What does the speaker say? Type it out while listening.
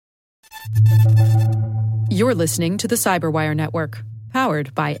You're listening to the Cyberwire Network,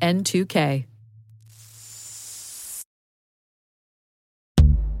 powered by N2K.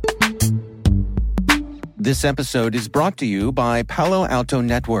 This episode is brought to you by Palo Alto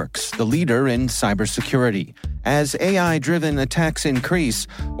Networks, the leader in cybersecurity. As AI-driven attacks increase,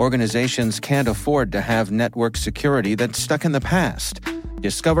 organizations can't afford to have network security that's stuck in the past.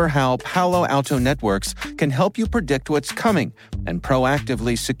 Discover how Palo Alto Networks can help you predict what's coming and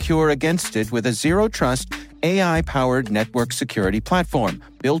proactively secure against it with a zero-trust, AI-powered network security platform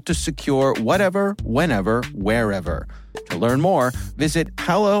built to secure whatever, whenever, wherever. To learn more, visit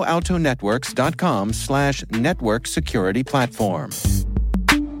paloaltonetworks.com/network security platform.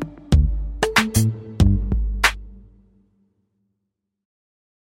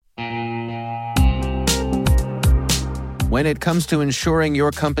 When it comes to ensuring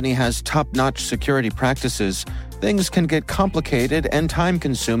your company has top-notch security practices, things can get complicated and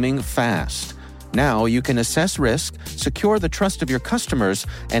time-consuming fast. Now you can assess risk, secure the trust of your customers,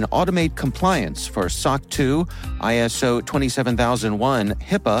 and automate compliance for SOC 2, ISO 27001,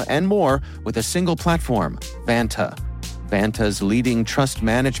 HIPAA, and more with a single platform, Vanta. Vanta's leading trust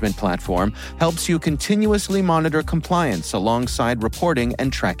management platform helps you continuously monitor compliance alongside reporting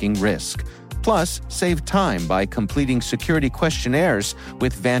and tracking risk. Plus, save time by completing security questionnaires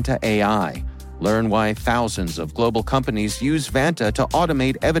with Vanta AI. Learn why thousands of global companies use Vanta to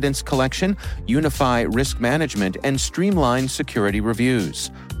automate evidence collection, unify risk management, and streamline security reviews.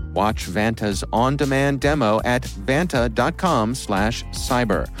 Watch Vanta's on-demand demo at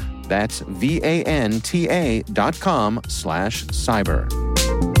vanta.com/cyber. That's VANTA.com/cyber.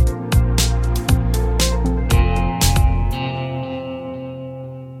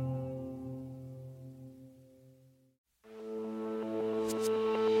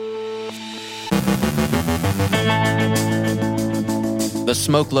 The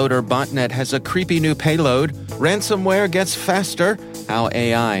SmokeLoader botnet has a creepy new payload. Ransomware gets faster. How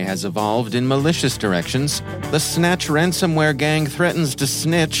AI has evolved in malicious directions. The Snatch ransomware gang threatens to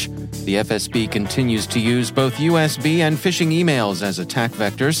snitch. The FSB continues to use both USB and phishing emails as attack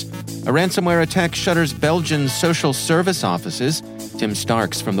vectors. A ransomware attack shutters Belgian social service offices. Tim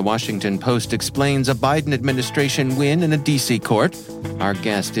Starks from The Washington Post explains a Biden administration win in a D.C. court. Our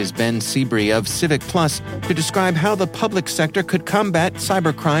guest is Ben Seabree of Civic Plus to describe how the public sector could combat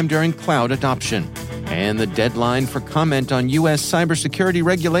cybercrime during cloud adoption. And the deadline for comment on U.S. cybersecurity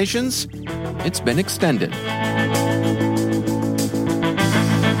regulations? It's been extended.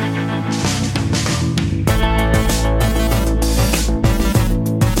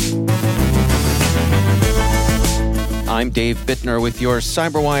 I'm Dave Bittner with your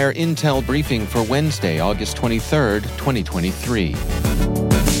CyberWire Intel briefing for Wednesday, August 23rd, 2023.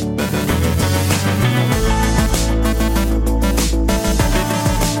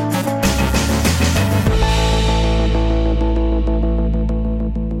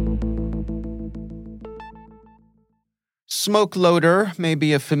 SmokeLoader may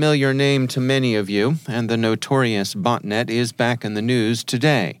be a familiar name to many of you, and the notorious botnet is back in the news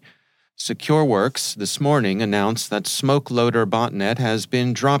today. SecureWorks this morning announced that SmokeLoader botnet has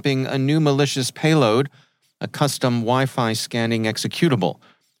been dropping a new malicious payload, a custom Wi-Fi scanning executable.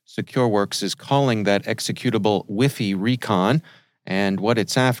 SecureWorks is calling that executable Wi-Fi Recon, and what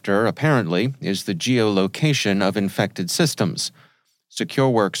it's after, apparently, is the geolocation of infected systems.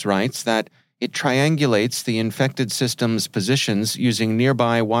 SecureWorks writes that it triangulates the infected system's positions using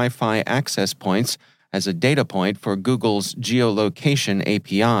nearby Wi-Fi access points as a data point for Google's geolocation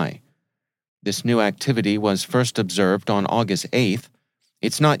API. This new activity was first observed on August 8th.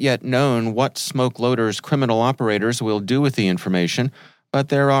 It's not yet known what SmokeLoader's criminal operators will do with the information, but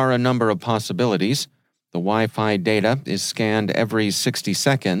there are a number of possibilities. The Wi-Fi data is scanned every 60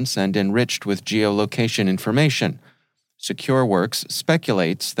 seconds and enriched with geolocation information. SecureWorks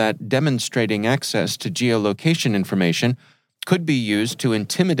speculates that demonstrating access to geolocation information could be used to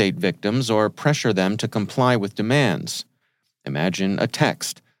intimidate victims or pressure them to comply with demands. Imagine a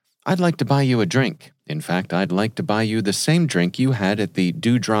text. I'd like to buy you a drink. In fact, I'd like to buy you the same drink you had at the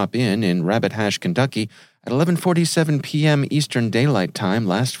Dewdrop Inn in Rabbit Hash, Kentucky at 11:47 p.m. Eastern Daylight Time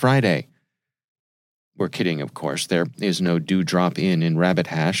last Friday. We're kidding, of course. There is no Dewdrop Inn in Rabbit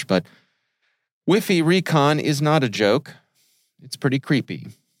Hash, but Wi-Fi Recon is not a joke. It's pretty creepy.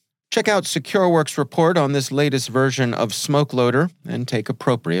 Check out SecureWorks' report on this latest version of SmokeLoader and take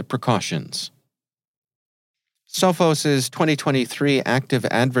appropriate precautions. Sophos's 2023 Active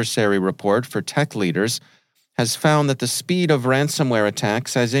Adversary Report for tech leaders has found that the speed of ransomware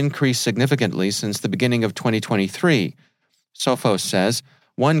attacks has increased significantly since the beginning of 2023. Sophos says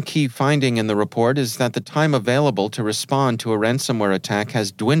one key finding in the report is that the time available to respond to a ransomware attack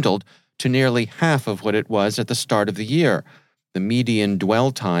has dwindled to nearly half of what it was at the start of the year. The median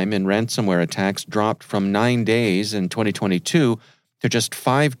dwell time in ransomware attacks dropped from 9 days in 2022 to just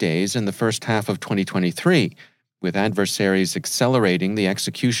 5 days in the first half of 2023. With adversaries accelerating the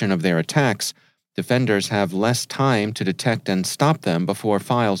execution of their attacks, defenders have less time to detect and stop them before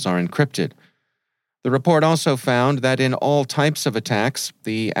files are encrypted. The report also found that in all types of attacks,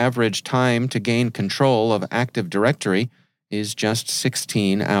 the average time to gain control of Active Directory is just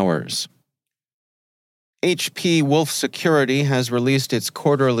 16 hours. HP Wolf Security has released its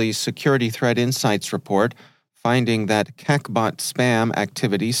quarterly Security Threat Insights report, finding that CACbot spam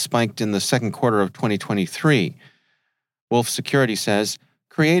activity spiked in the second quarter of 2023. Wolf Security says,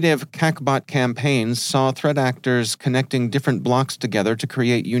 creative CACbot campaigns saw threat actors connecting different blocks together to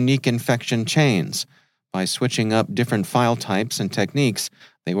create unique infection chains. By switching up different file types and techniques,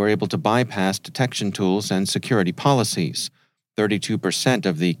 they were able to bypass detection tools and security policies. 32%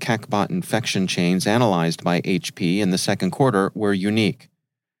 of the CACbot infection chains analyzed by HP in the second quarter were unique.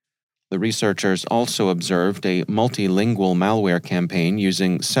 The researchers also observed a multilingual malware campaign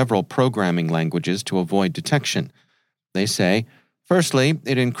using several programming languages to avoid detection. They say, firstly,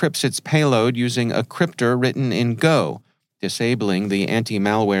 it encrypts its payload using a cryptor written in Go, disabling the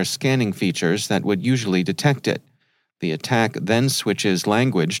anti-malware scanning features that would usually detect it. The attack then switches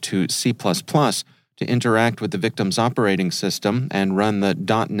language to C++ to interact with the victim's operating system and run the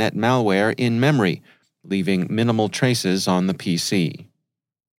 .NET malware in memory, leaving minimal traces on the PC.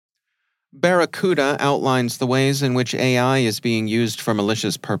 Barracuda outlines the ways in which AI is being used for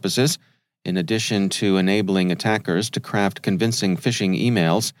malicious purposes. In addition to enabling attackers to craft convincing phishing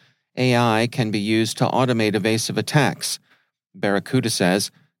emails, AI can be used to automate evasive attacks. Barracuda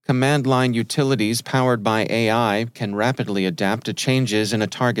says, command line utilities powered by AI can rapidly adapt to changes in a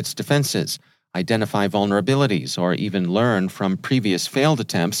target's defenses, identify vulnerabilities, or even learn from previous failed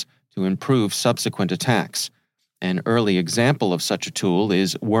attempts to improve subsequent attacks. An early example of such a tool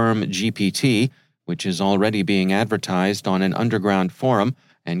is Worm GPT, which is already being advertised on an underground forum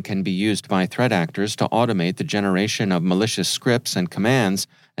and can be used by threat actors to automate the generation of malicious scripts and commands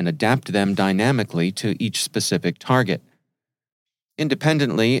and adapt them dynamically to each specific target.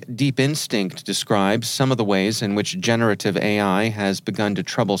 Independently, Deep Instinct describes some of the ways in which generative AI has begun to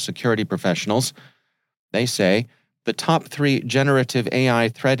trouble security professionals. They say, the top 3 generative AI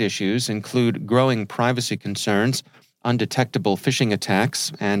threat issues include growing privacy concerns, undetectable phishing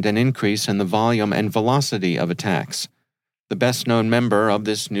attacks, and an increase in the volume and velocity of attacks. The best-known member of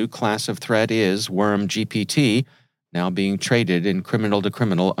this new class of threat is Worm GPT, now being traded in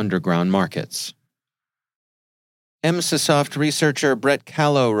criminal-to-criminal underground markets. MSisoft researcher Brett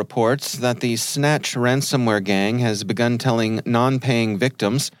Callow reports that the Snatch ransomware gang has begun telling non-paying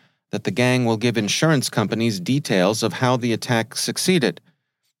victims that the gang will give insurance companies details of how the attack succeeded.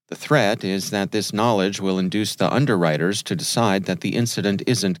 The threat is that this knowledge will induce the underwriters to decide that the incident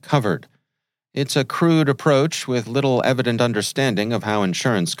isn't covered. It's a crude approach with little evident understanding of how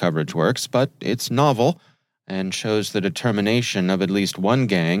insurance coverage works, but it's novel and shows the determination of at least one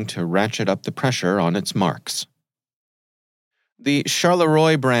gang to ratchet up the pressure on its marks. The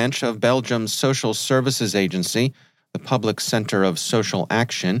Charleroi branch of Belgium's Social Services Agency, the Public Centre of Social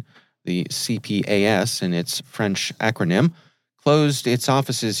Action, the CPAS in its French acronym, closed its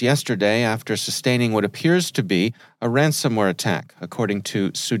offices yesterday after sustaining what appears to be a ransomware attack, according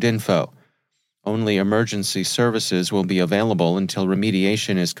to Sudinfo. Only emergency services will be available until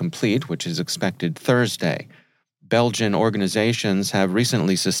remediation is complete, which is expected Thursday. Belgian organizations have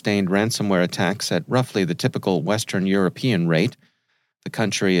recently sustained ransomware attacks at roughly the typical Western European rate. The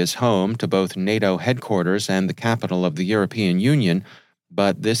country is home to both NATO headquarters and the capital of the European Union,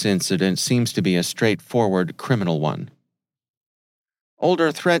 but this incident seems to be a straightforward criminal one.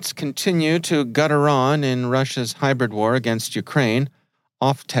 Older threats continue to gutter on in Russia's hybrid war against Ukraine.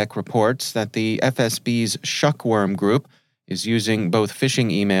 Offtech reports that the FSB's Shuckworm group is using both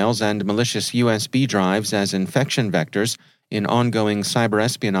phishing emails and malicious USB drives as infection vectors in ongoing cyber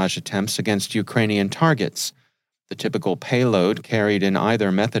espionage attempts against Ukrainian targets. The typical payload carried in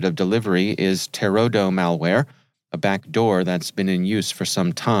either method of delivery is Terodo malware, a backdoor that's been in use for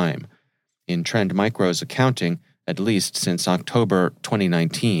some time. In Trend Micro's accounting, at least since October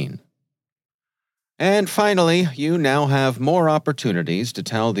 2019. And finally, you now have more opportunities to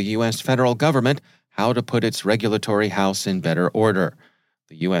tell the U.S. federal government how to put its regulatory house in better order.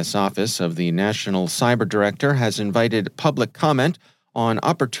 The U.S. Office of the National Cyber Director has invited public comment on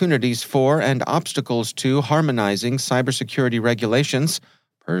opportunities for and obstacles to harmonizing cybersecurity regulations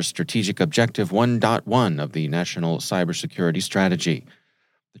per Strategic Objective 1.1 of the National Cybersecurity Strategy.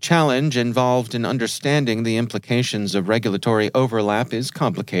 The challenge involved in understanding the implications of regulatory overlap is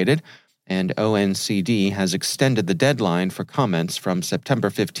complicated, and ONCD has extended the deadline for comments from September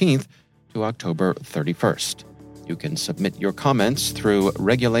 15th to October 31st. You can submit your comments through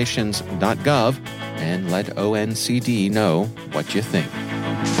regulations.gov and let ONCD know what you think.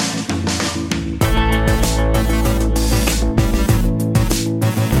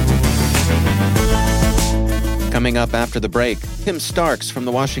 Coming up after the break, Tim Starks from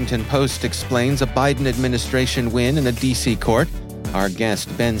the Washington Post explains a Biden administration win in a D.C. court. Our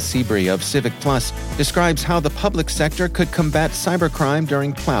guest, Ben Seabury of Civic Plus, describes how the public sector could combat cybercrime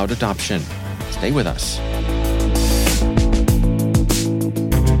during cloud adoption. Stay with us.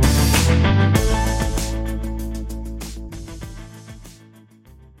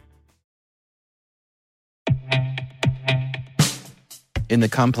 In the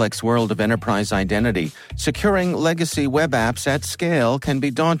complex world of enterprise identity, securing legacy web apps at scale can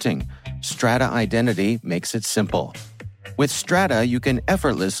be daunting. Strata Identity makes it simple. With Strata, you can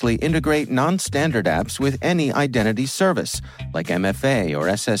effortlessly integrate non-standard apps with any identity service, like MFA or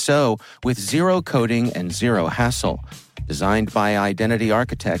SSO, with zero coding and zero hassle. Designed by identity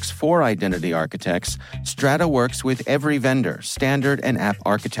architects for identity architects, Strata works with every vendor, standard, and app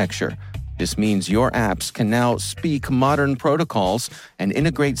architecture. This means your apps can now speak modern protocols and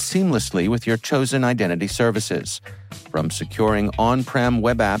integrate seamlessly with your chosen identity services. From securing on-prem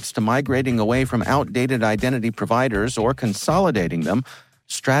web apps to migrating away from outdated identity providers or consolidating them,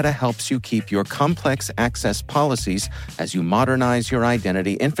 Strata helps you keep your complex access policies as you modernize your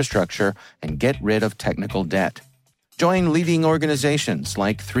identity infrastructure and get rid of technical debt. Join leading organizations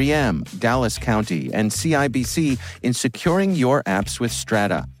like 3M, Dallas County, and CIBC in securing your apps with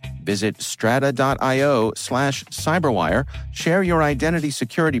Strata. Visit strata.io/cyberwire, share your identity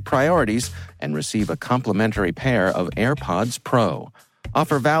security priorities, and receive a complimentary pair of AirPods Pro.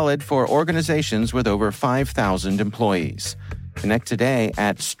 Offer valid for organizations with over 5,000 employees. Connect today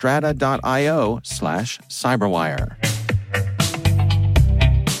at strata.io/cyberwire.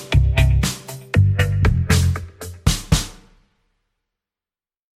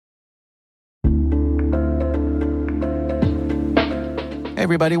 Hey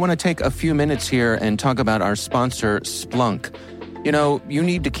everybody, I want to take a few minutes here and talk about our sponsor, Splunk. You know, you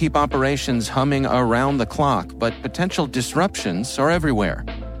need to keep operations humming around the clock, but potential disruptions are everywhere.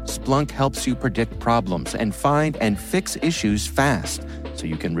 Splunk helps you predict problems and find and fix issues fast, so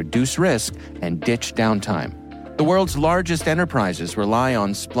you can reduce risk and ditch downtime. The world's largest enterprises rely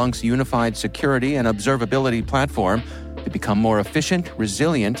on Splunk's unified security and observability platform to become more efficient,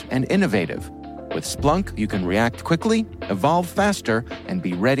 resilient, and innovative. With Splunk, you can react quickly, evolve faster, and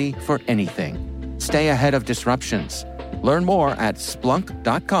be ready for anything. Stay ahead of disruptions. Learn more at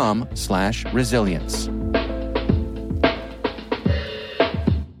splunk.com/resilience.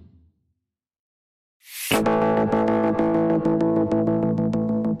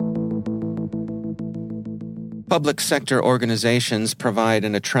 Public sector organizations provide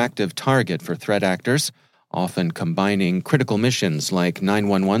an attractive target for threat actors, often combining critical missions like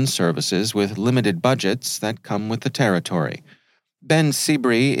 911 services with limited budgets that come with the territory. Ben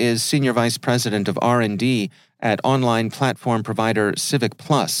Seabury is Senior Vice President of R&D at online platform provider Civic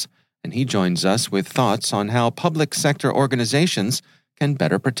Plus, and he joins us with thoughts on how public sector organizations can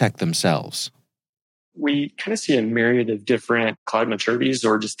better protect themselves. We kind of see a myriad of different cloud maturities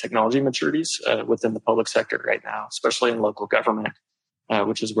or just technology maturities within the public sector right now, especially in local government.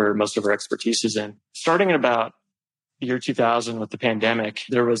 Which is where most of our expertise is in. Starting in about the year 2000 with the pandemic,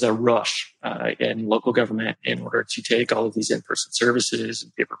 there was a rush in local government in order to take all of these in-person services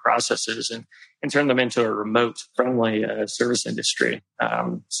and paper processes and turn them into a remote-friendly service industry,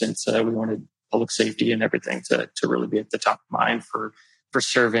 since we wanted public safety and everything to really be at the top of mind for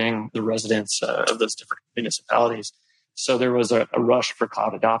serving the residents of those different municipalities. So there was a rush for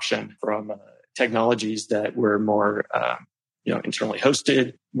cloud adoption from technologies that were more internally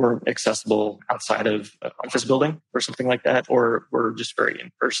hosted, weren't accessible outside of an office building or something like that, or were just very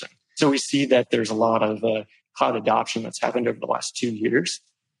in person. So we see that there's a lot of cloud adoption that's happened over the last 2 years.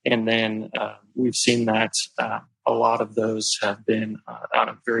 And then we've seen that a lot of those have been on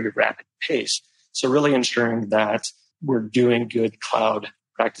a very rapid pace. So really ensuring that we're doing good cloud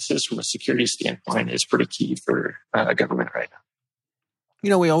practices from a security standpoint is pretty key for government right now. You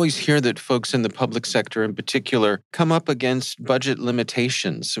know, we always hear that folks in the public sector in particular come up against budget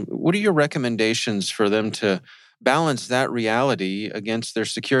limitations. What are your recommendations for them to balance that reality against their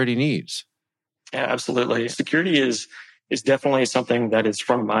security needs? Yeah, absolutely. Security is definitely something that is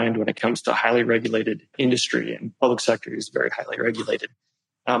front of mind when it comes to highly regulated industry, and public sector is very highly regulated.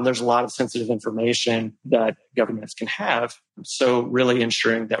 There's a lot of sensitive information that governments can have. So really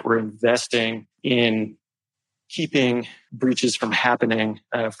ensuring that we're investing in keeping breaches from happening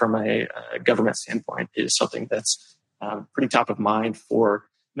from a government standpoint is something that's pretty top of mind for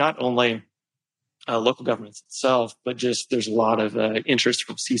not only local governments itself, but just there's a lot of interest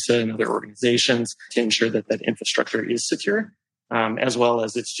from CISA and other organizations to ensure that that infrastructure is secure, as well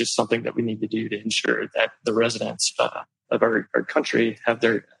as it's just something that we need to do to ensure that the residents of our country have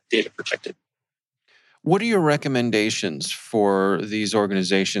their data protected. What are your recommendations for these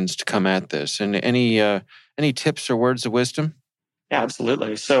organizations to come at this? And any tips or words of wisdom? Yeah,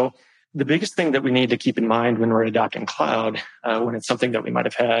 absolutely. So the biggest thing that we need to keep in mind when we're adopting cloud, when it's something that we might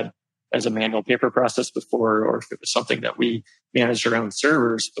have had as a manual paper process before, or if it was something that we managed our own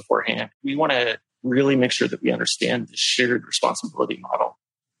servers beforehand, we want to really make sure that we understand the shared responsibility model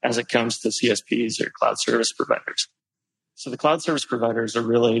as it comes to CSPs or cloud service providers. So the cloud service providers are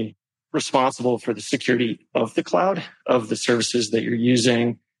really responsible for the security of the cloud, of the services that you're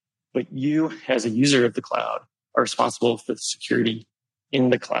using, but you as a user of the cloud are responsible for the security in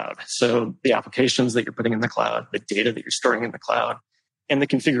the cloud. So the applications that you're putting in the cloud, the data that you're storing in the cloud, and the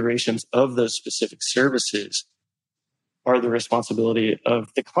configurations of those specific services are the responsibility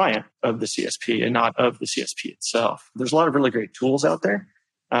of the client of the CSP and not of the CSP itself. There's a lot of really great tools out there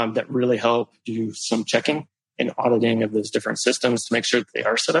that really help do some checking and auditing of those different systems to make sure that they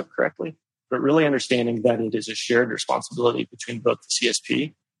are set up correctly, but really understanding that it is a shared responsibility between both the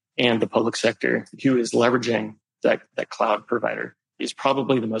CSP and the public sector who is leveraging that cloud provider is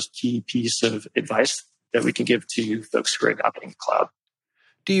probably the most key piece of advice that we can give to folks who are adopting the cloud.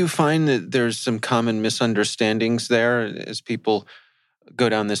 Do you find that there's some common misunderstandings there as people go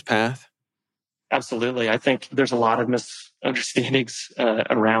down this path? Absolutely. I think there's a lot of misunderstandings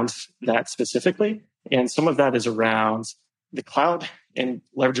around that specifically. And some of that is around the cloud, and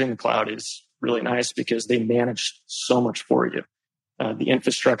leveraging the cloud is really nice because they manage so much for you. The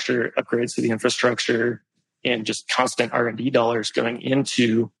infrastructure, upgrades to the infrastructure, and just constant R&D dollars going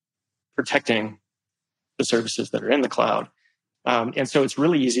into protecting the services that are in the cloud. And so it's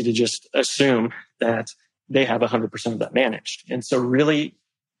really easy to just assume that they have 100% of that managed. And so really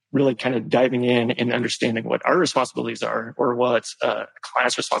kind of diving in and understanding what our responsibilities are, or what a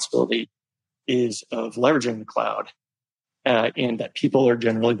client's responsibility is of leveraging the cloud, and that people are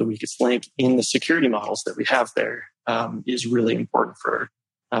generally the weakest link in the security models that we have there, is really important for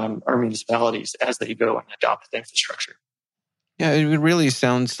our municipalities as they go and adopt the infrastructure. Yeah, it really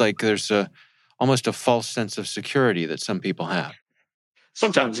sounds like there's almost a false sense of security that some people have.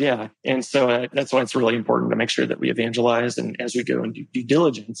 Sometimes, yeah. And so that's why it's really important to make sure that we evangelize, and as we go and do due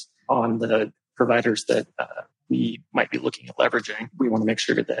diligence on the providers that we might be looking at leveraging, we want to make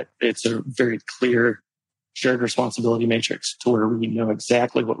sure that it's a very clear shared responsibility matrix to where we know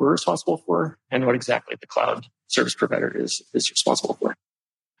exactly what we're responsible for and what exactly the cloud service provider is responsible for.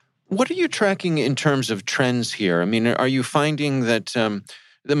 What are you tracking in terms of trends here? I mean, are you finding that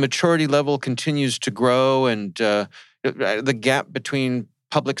the maturity level continues to grow, and the gap between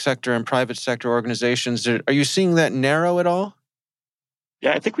public sector and private sector organizations, are you seeing that narrow at all?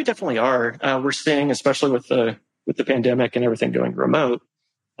 Yeah, I think we definitely are. We're seeing, especially with the pandemic and everything going remote,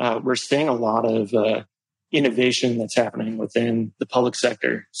 we're seeing a lot of innovation that's happening within the public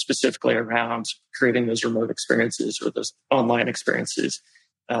sector, specifically around creating those remote experiences or those online experiences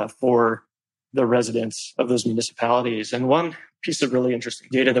for the residents of those municipalities. And one piece of really interesting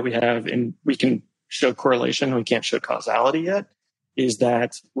data that we have, and we can show correlation, we can't show causality yet, is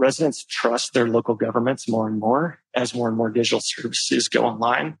that residents trust their local governments more and more as more and more digital services go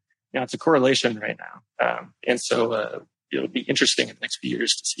online. Now, it's a correlation right now. And so it'll be interesting in the next few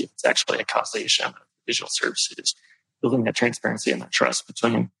years to see if it's actually a causation of digital services, building that transparency and that trust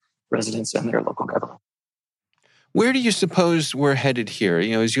between residents and their local government. Where do you suppose we're headed here?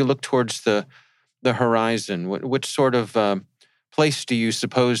 As you look towards the horizon, what sort of place do you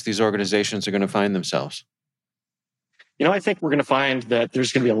suppose these organizations are going to find themselves? I think we're going to find that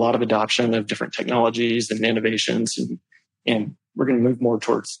there's going to be a lot of adoption of different technologies and innovations, and we're going to move more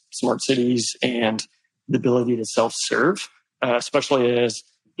towards smart cities and the ability to self-serve, especially as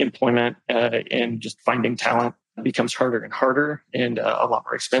employment and just finding talent becomes harder and harder and a lot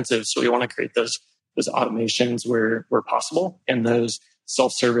more expensive. So we want to create those automations where possible, and those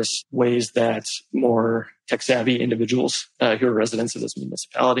self-service ways that more tech-savvy individuals who are residents of those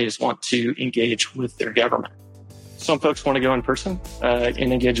municipalities want to engage with their government. Some folks want to go in person and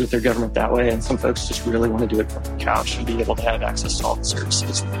engage with their government that way, and some folks just really want to do it from the couch and be able to have access to all the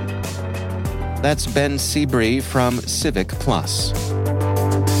services. That's Ben Seabree from Civic Plus.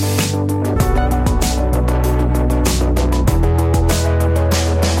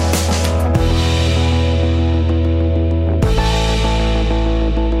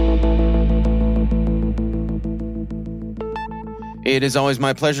 It is always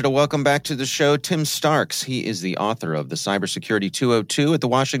my pleasure to welcome back to the show Tim Starks. He is the author of the Cybersecurity 202 at the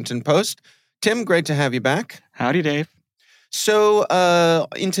Washington Post. Tim, great to have you back. Howdy, Dave. So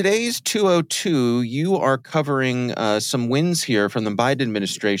in today's 202, you are covering some wins here from the Biden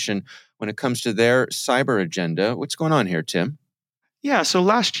administration when it comes to their cyber agenda. What's going on here, Tim? Yeah, so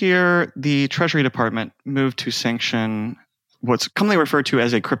last year, the Treasury Department moved to sanction what's commonly referred to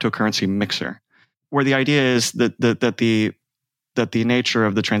as a cryptocurrency mixer, where the idea is that the nature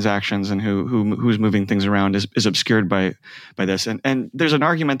of the transactions and who's moving things around is obscured by this. And there's an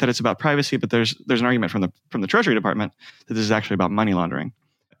argument that it's about privacy, but there's an argument from the Treasury Department that this is actually about money laundering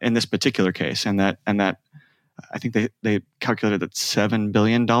in this particular case, and that I think they calculated that $7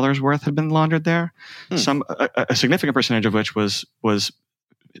 billion worth had been laundered there. A significant percentage of which was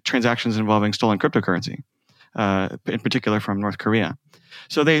transactions involving stolen cryptocurrency, in particular from North Korea.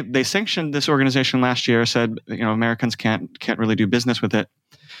 So they sanctioned this organization last year, said Americans can't really do business with it,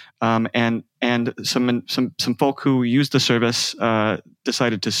 and some folk who used the service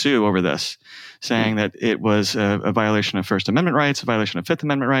decided to sue over this, saying that it was a violation of First Amendment rights, a violation of Fifth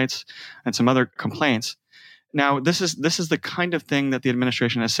Amendment rights, and some other complaints. Now, this is the kind of thing that the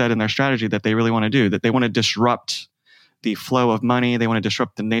administration has said in their strategy that they really want to do, that they want to disrupt the flow of money. They want to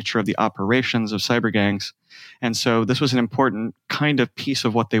disrupt the nature of the operations of cyber gangs. And so this was an important kind of piece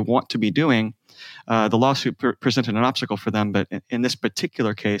of what they want to be doing. The lawsuit presented an obstacle for them, but in this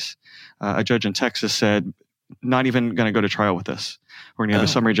particular case, a judge in Texas said, not even going to go to trial with this. We're going to give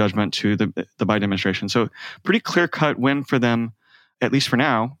a summary judgment to the Biden administration. So pretty clear-cut win for them, at least for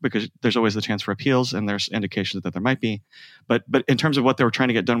now, because there's always the chance for appeals, and there's indications that there might be. But in terms of what they were trying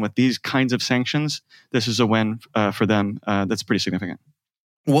to get done with these kinds of sanctions, this is a win for them that's pretty significant.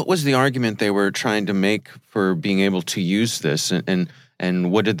 What was the argument they were trying to make for being able to use this,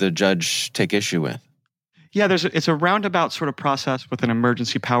 and what did the judge take issue with? Yeah, it's a roundabout sort of process with an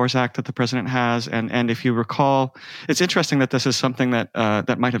Emergency Powers Act that the president has, and if you recall, it's interesting that this is something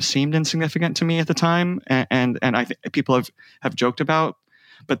that might have seemed insignificant to me at the time, and I think people have joked about,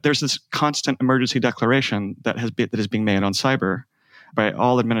 but there's this constant emergency declaration that is being made on cyber by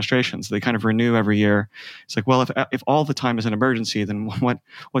all administrations. They kind of renew every year. It's like, well, if all the time is an emergency, then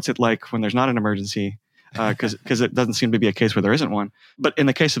what's it like when there's not an emergency? Because it doesn't seem to be a case where there isn't one. But in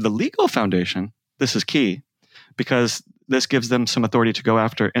the case of the legal foundation, this is key, because this gives them some authority to go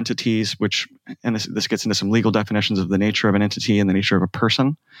after entities, and this gets into some legal definitions of the nature of an entity and the nature of a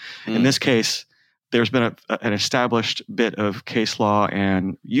person. In this case, there's been an established bit of case law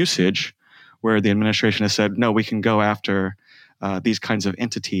and usage where the administration has said, no, we can go after these kinds of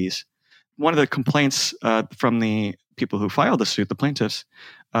entities. One of the complaints from the people who filed the suit, the plaintiffs,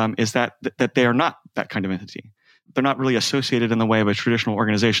 is that they are not that kind of entity. They're not really associated in the way of a traditional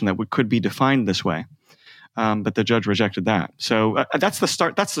organization that could be defined this way. But the judge rejected that. So that's the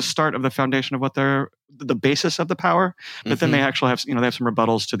start. That's the start of the foundation of what the basis of the power. But then they actually have, they have some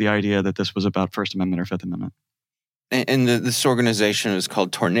rebuttals to the idea that this was about First Amendment or Fifth Amendment. And this organization is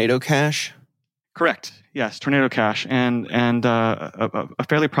called Tornado Cash? Correct. Yes, Tornado Cash, and a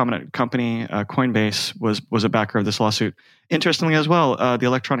fairly prominent company, Coinbase, was a backer of this lawsuit. Interestingly, as well, the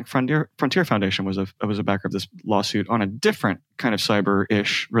Electronic Frontier Foundation was a backer of this lawsuit on a different kind of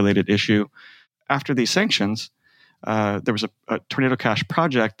cyber-ish related issue. After these sanctions, there was a Tornado Cash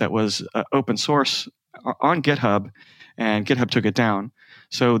project that was open source on GitHub, and GitHub took it down.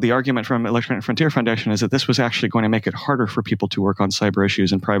 So the argument from Electronic Frontier Foundation is that this was actually going to make it harder for people to work on cyber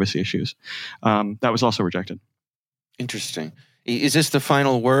issues and privacy issues. That was also rejected. Interesting. Is this the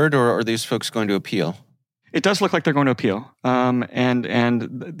final word, or are these folks going to appeal? It does look like they're going to appeal. And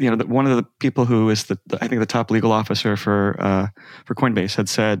one of the people who is I think the top legal officer for Coinbase had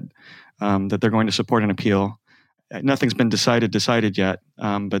said that they're going to support an appeal. Nothing's been decided yet,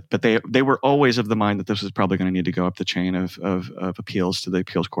 but they were always of the mind that this was probably going to need to go up the chain of appeals to the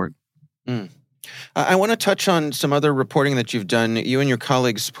appeals court. I want to touch on some other reporting that you've done. You and your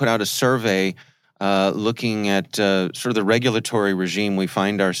colleagues put out a survey looking at sort of the regulatory regime we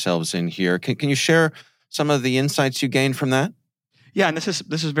find ourselves in here. Can you share some of the insights you gained from that? Yeah, and this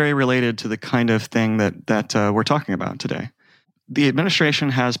is very related to the kind of thing that we're talking about today. The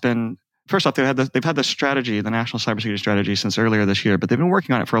administration has been. First off, they've had the strategy, the national cybersecurity strategy, since earlier this year, but they've been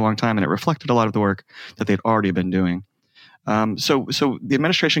working on it for a long time, and it reflected a lot of the work that they'd already been doing. So the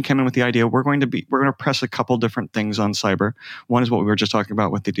administration came in with the idea we're going to press a couple different things on cyber. One is what we were just talking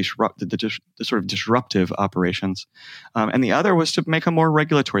about with the sort of disruptive operations, and the other was to make a more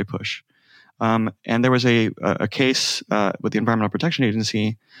regulatory push. And there was a case with the Environmental Protection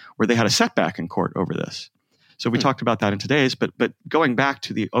Agency where they had a setback in court over this. So we talked about that in today's, but going back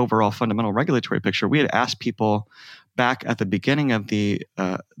to the overall fundamental regulatory picture, we had asked people back at the beginning of the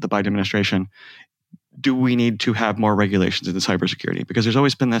Biden administration, do we need to have more regulations in the cybersecurity? Because there's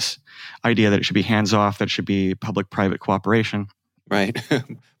always been this idea that it should be hands-off, that it should be public-private cooperation. Right.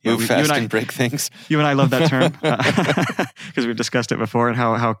 Move fast and break things. You and I love that term because we've discussed it before and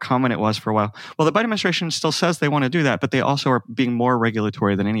how common it was for a while. Well, the Biden administration still says they want to do that, but they also are being more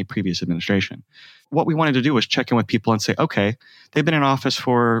regulatory than any previous administration. What we wanted to do was check in with people and say, okay, they've been in office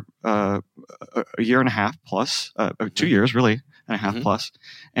for a year and a half plus, 2 years really, and a half plus,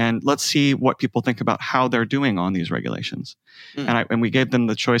 and let's see what people think about how they're doing on these regulations. And we gave them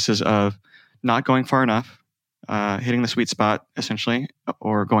the choices of not going far enough, hitting the sweet spot, essentially,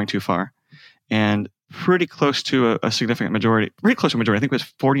 or going too far. And pretty close to a significant majority, I think it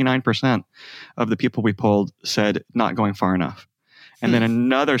was 49% of the people we polled said not going far enough. And then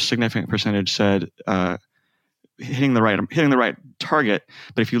another significant percentage said hitting the right target.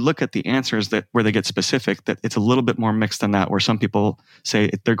 But if you look at the answers where they get specific, that it's a little bit more mixed than that, where some people say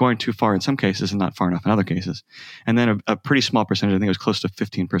they're going too far in some cases and not far enough in other cases. And then a pretty small percentage, I think it was close to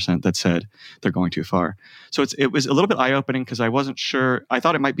 15%, that said they're going too far. So it was a little bit eye-opening because I wasn't sure. I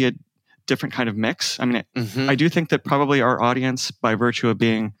thought it might be a different kind of mix. I mean, I do think that probably our audience, by virtue of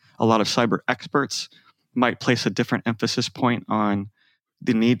being a lot of cyber experts, might place a different emphasis point on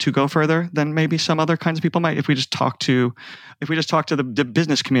the need to go further than maybe some other kinds of people might. If we just talk to the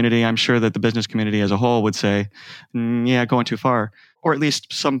business community, I'm sure that the business community as a whole would say, yeah, going too far, or at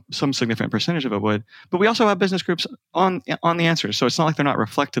least some significant percentage of it would. But we also have business groups on the answers, so it's not like they're not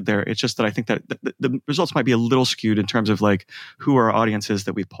reflected there. It's just that I think that the results might be a little skewed in terms of like who our audience is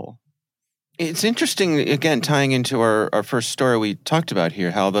that we poll. It's interesting, again, tying into our first story we talked about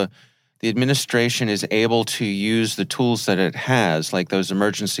here, how the administration is able to use the tools that it has, like those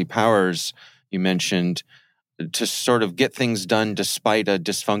emergency powers you mentioned, to sort of get things done despite a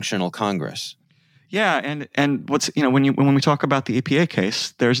dysfunctional Congress. Yeah, and what's when we talk about the EPA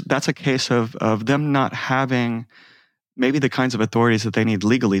case, that's a case of them not having maybe the kinds of authorities that they need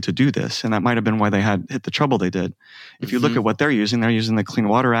legally to do this, and that might have been why they had hit the trouble they did. If you look at what they're using the Clean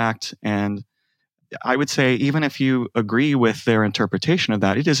Water Act, and I would say even if you agree with their interpretation of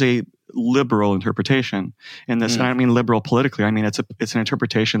that, it is a liberal interpretation in this. And I don't mean liberal politically. I mean, it's an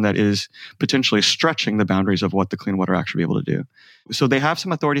interpretation that is potentially stretching the boundaries of what the Clean Water Act should be able to do. So they have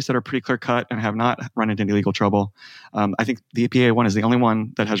some authorities that are pretty clear cut and have not run into any legal trouble. I think the EPA one is the only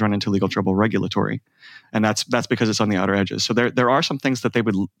one that has run into legal trouble regulatory. And that's because it's on the outer edges. So there are some things that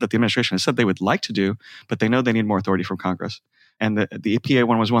the administration has said they would like to do, but they know they need more authority from Congress. And the EPA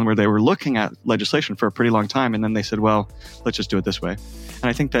one was one where they were looking at legislation for a pretty long time, and then they said, "Well, let's just do it this way." And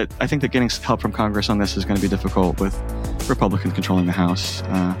I think that getting help from Congress on this is going to be difficult with Republicans controlling the House.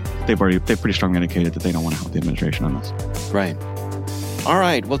 They've pretty strongly indicated that they don't want to help the administration on this. Right. All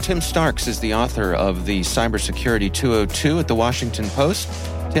right. Well, Tim Starks is the author of the Cybersecurity 202 at the Washington Post.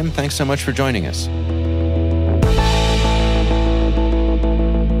 Tim, thanks so much for joining us.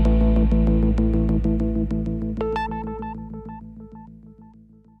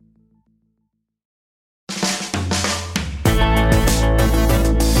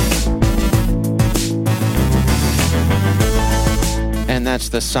 And that's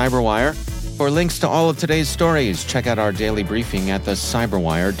the Cyberwire. For links to all of today's stories, check out our daily briefing at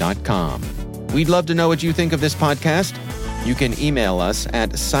thecyberwire.com. We'd love to know what you think of this podcast. You can email us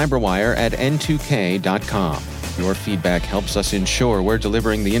at cyberwire@n2k.com. Your feedback helps us ensure we're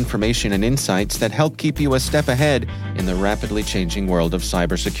delivering the information and insights that help keep you a step ahead in the rapidly changing world of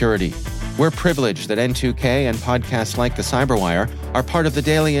cybersecurity. We're privileged that N2K and podcasts like The Cyberwire are part of the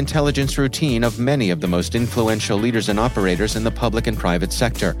daily intelligence routine of many of the most influential leaders and operators in the public and private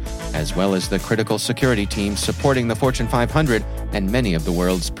sector, as well as the critical security teams supporting the Fortune 500 and many of the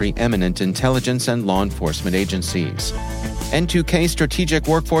world's preeminent intelligence and law enforcement agencies. N2K Strategic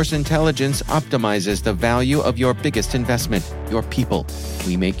Workforce Intelligence optimizes the value of your biggest investment, your people.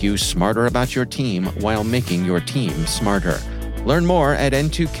 We make you smarter about your team while making your team smarter. Learn more at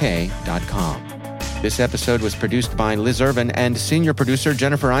n2k.com. This episode was produced by Liz Irvin and senior producer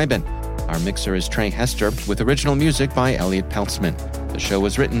Jennifer Eiben. Our mixer is Trey Hester, with original music by Elliot Peltzman. The show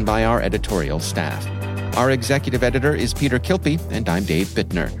was written by our editorial staff. Our executive editor is Peter Kilpie, and I'm Dave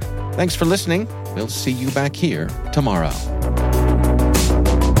Bittner. Thanks for listening. We'll see you back here tomorrow.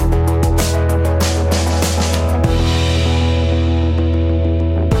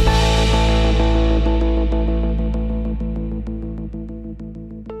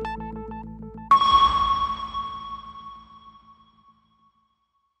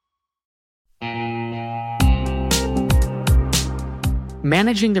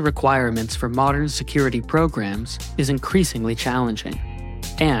 Managing the requirements for modern security programs is increasingly challenging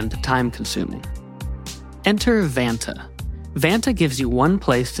and time-consuming. Enter Vanta. Vanta gives you one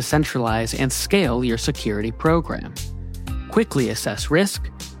place to centralize and scale your security program. Quickly assess risk,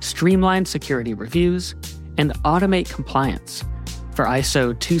 streamline security reviews, and automate compliance for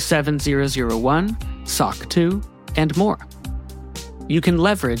ISO 27001, SOC 2, and more. You can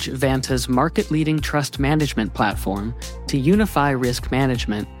leverage Vanta's market-leading trust management platform to unify risk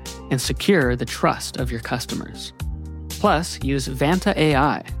management and secure the trust of your customers. Plus, use Vanta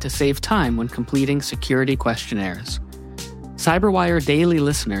AI to save time when completing security questionnaires. CyberWire Daily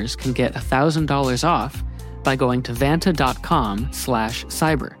listeners can get $1,000 off by going to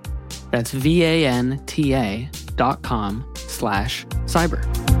vanta.com/cyber. That's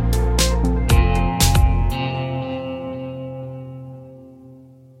VANTA.com/cyber.